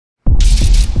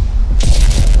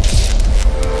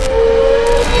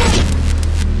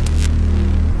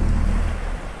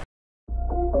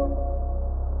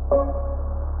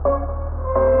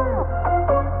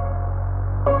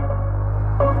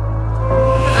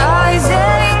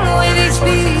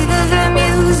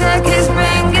music is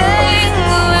bringing.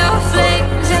 We're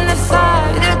flames in the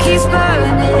fire that keeps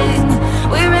burning.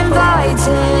 We're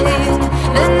inviting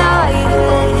the night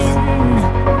in.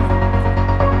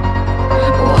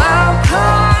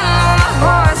 Welcome, my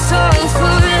heart so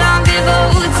full. I'm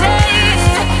devoting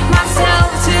myself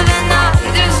to the night.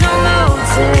 There's no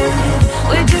motive.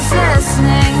 We're just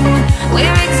listening.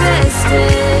 We're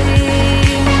existing.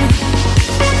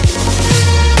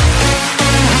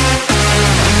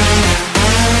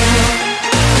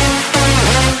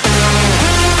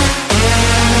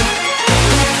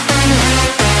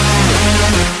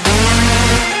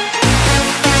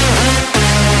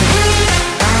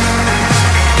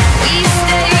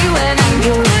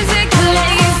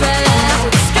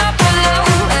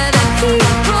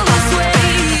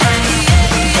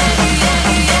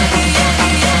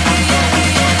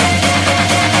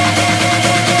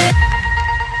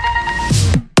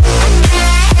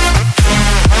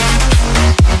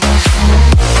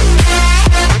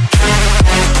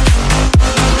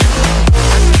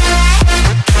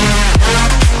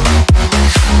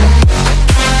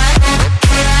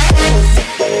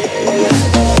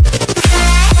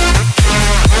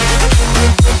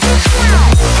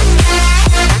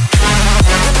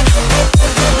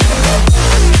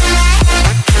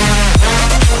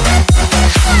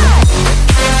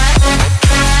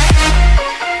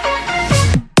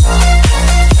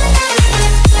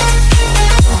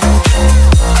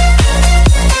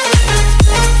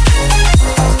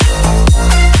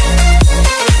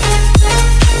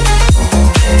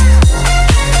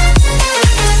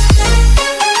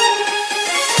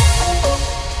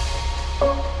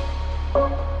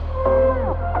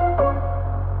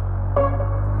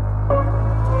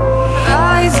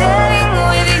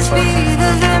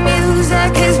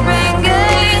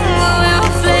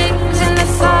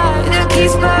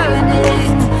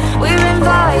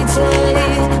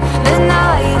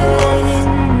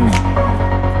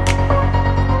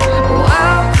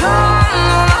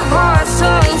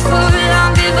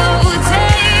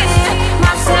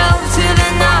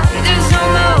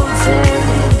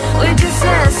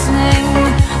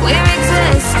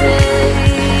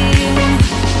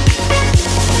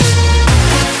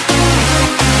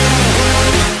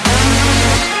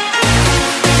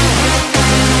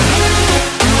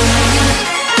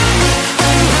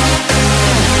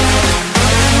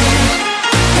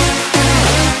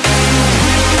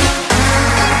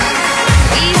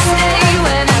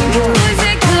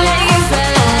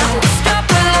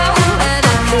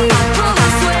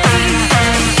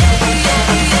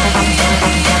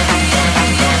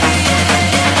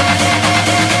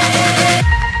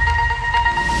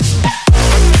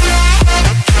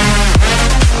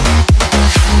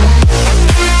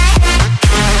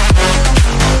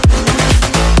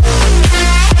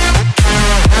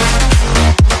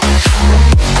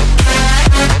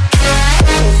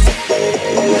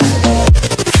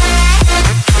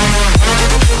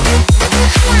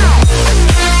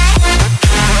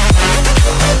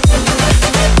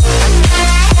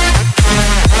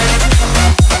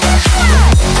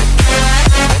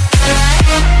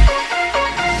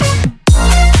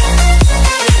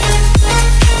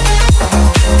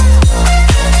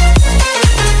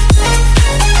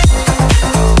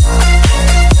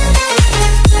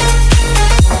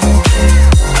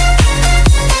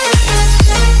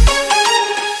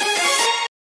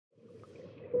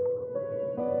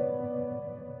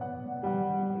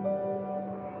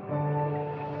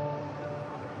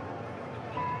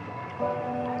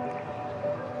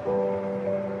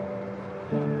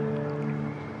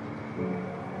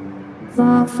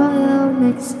 The fire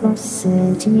makes the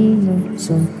city look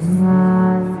so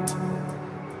bright.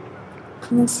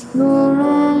 Close your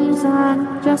eyes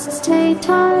and just stay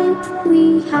tight.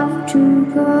 We have to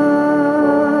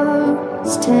go.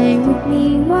 Stay with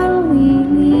me while we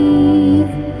leave.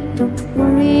 Don't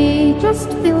worry, just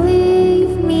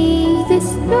believe me. This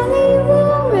journey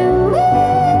will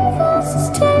relieve us.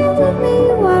 Stay with me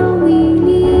while we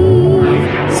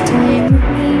leave. Stay with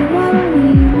me while we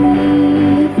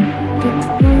leave. Don't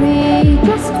worry,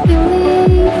 just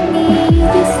believe me.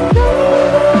 This journey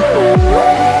will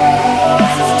relieve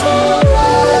us. Stay with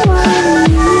me while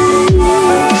we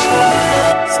leave.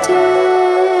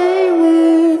 Stay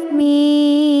with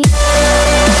me.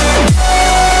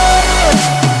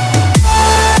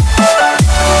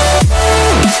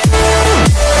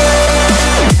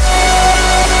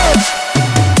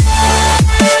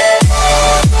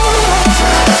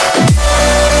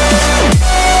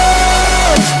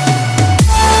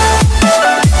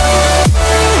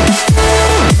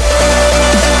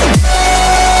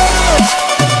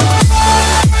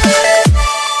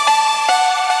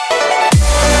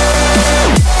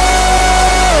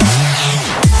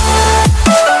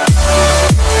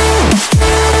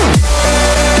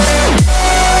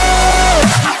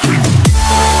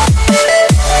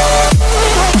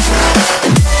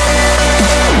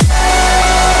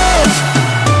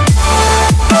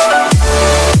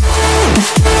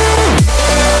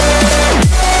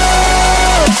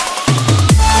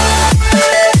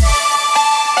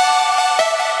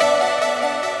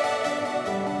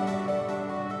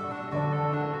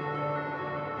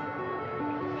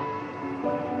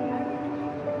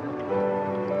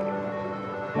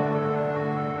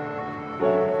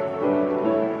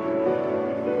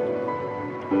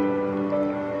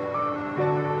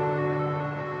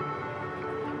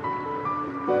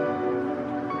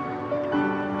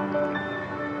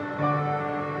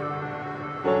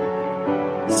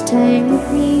 stay with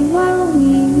me while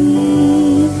we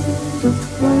leave. Don't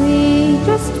worry,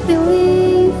 just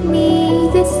believe me.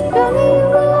 This journey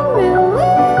will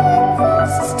relieve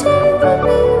us. Stay with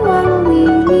me while we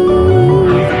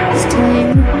leave. Stay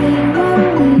with me while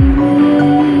we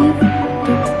leave.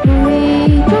 Don't worry,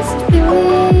 just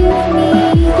believe me.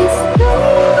 This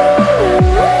journey will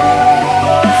relieve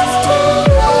us. Stay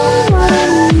with me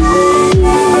while we leave.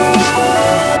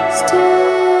 Stay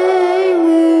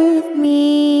with me.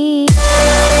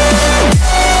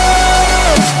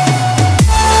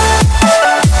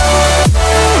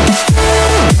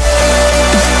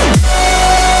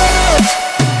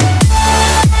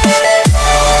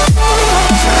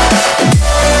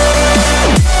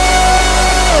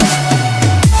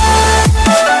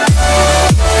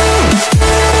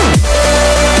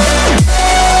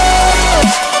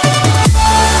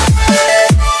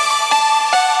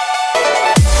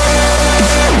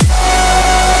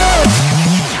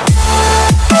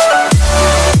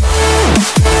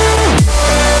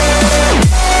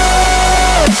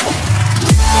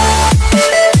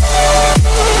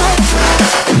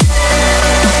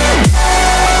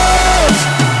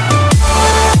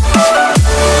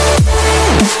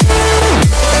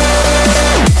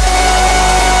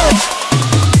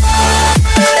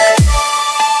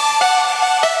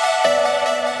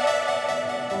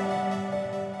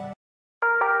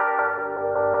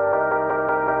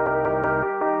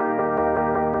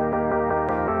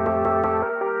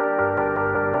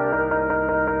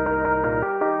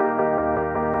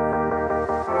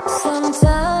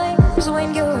 Sometimes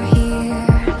when you're here,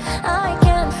 I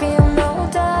can feel no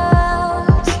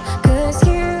doubt, 'cause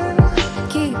you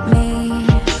keep me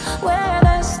where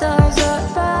the stars are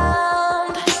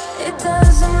bound. It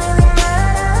doesn't really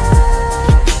matter,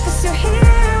 'cause you're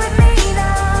here with me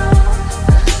now.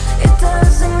 It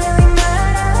doesn't really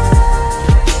matter.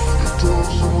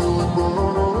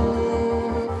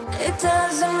 It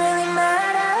doesn't really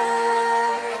matter,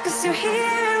 'cause you're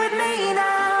here with me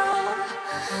now.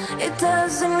 It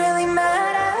doesn't really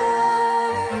matter,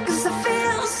 'cause I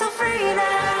feel so free now.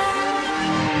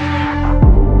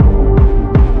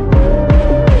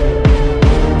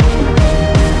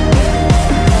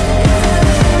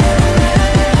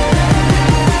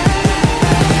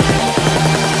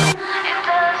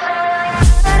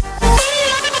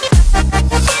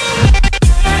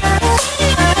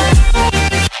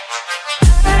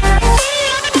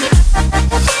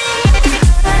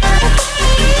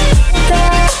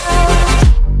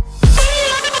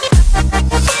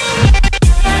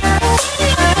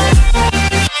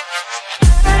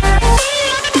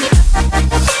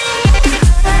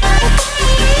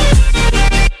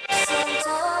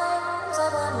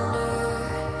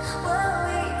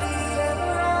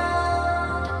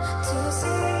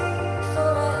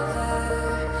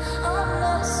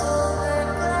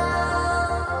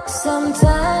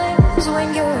 Sometimes when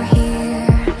you're here,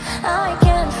 I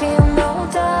can feel no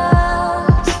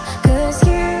doubt, 'cause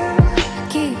you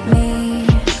keep me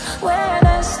where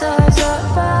the stars are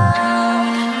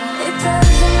bound. It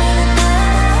doesn't really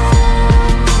matter,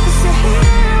 'cause you're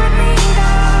here with me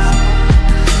now.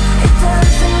 It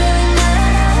doesn't really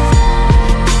matter.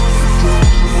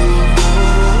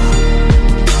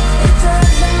 It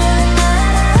doesn't really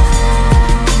matter,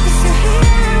 'cause you're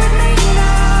here with me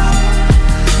now.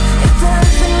 It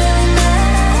doesn't really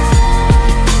matter,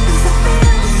 'cause I feel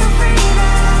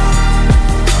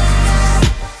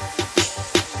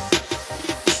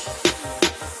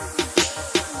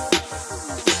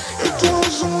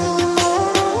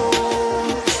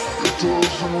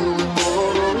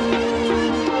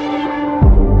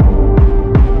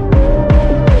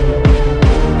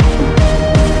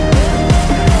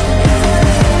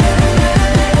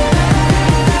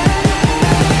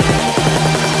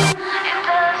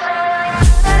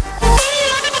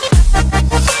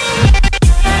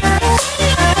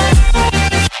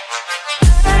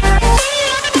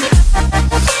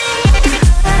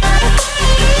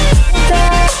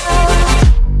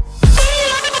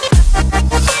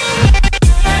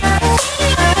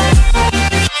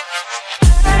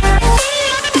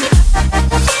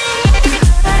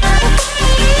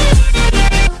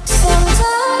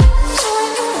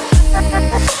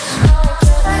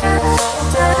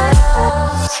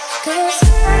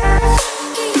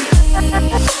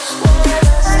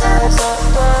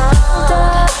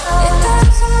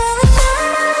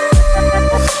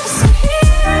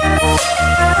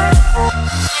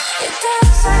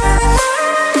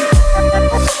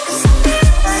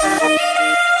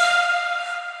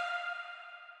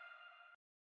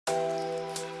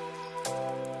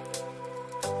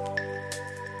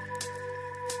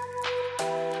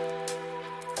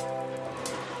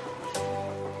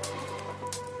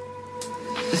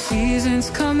seasons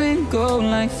come and go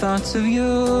like thoughts of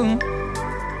you.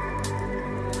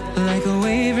 Like a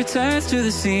wave returns to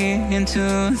the sea, into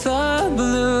the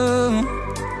blue.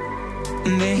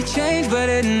 They change but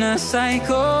in a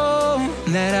cycle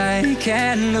that I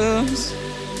can't lose.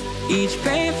 Each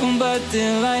painful but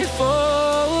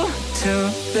delightful to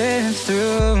live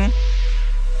through.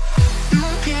 You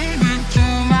came into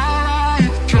my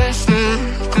life just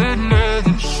like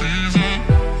another season.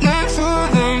 Not for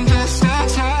them, just in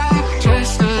time,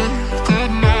 just like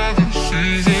another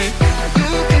season.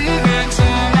 You came into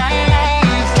my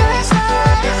life just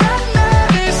like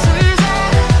another season.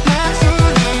 Not for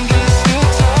them, just in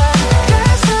time,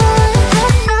 just like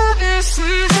another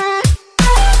season.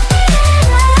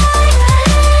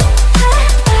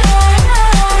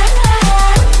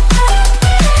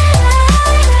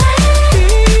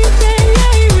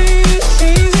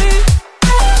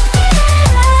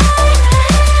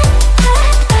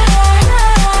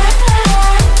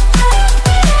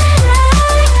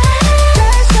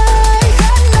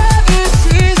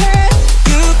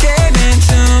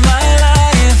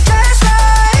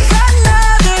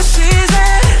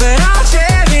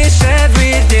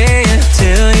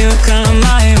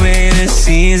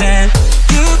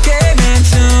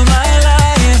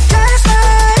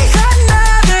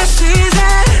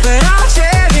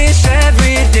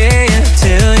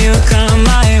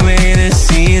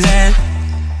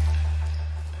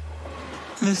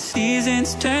 The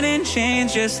seasons turn and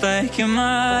change just like your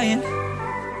mind.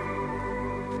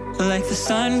 Like the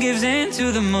sun gives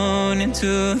into the moon,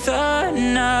 into the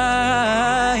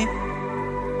night.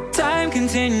 Time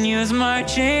continues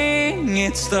marching,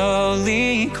 it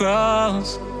slowly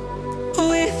crawls.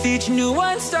 With each new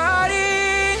one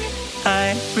starting,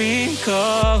 I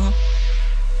recall.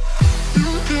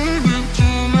 You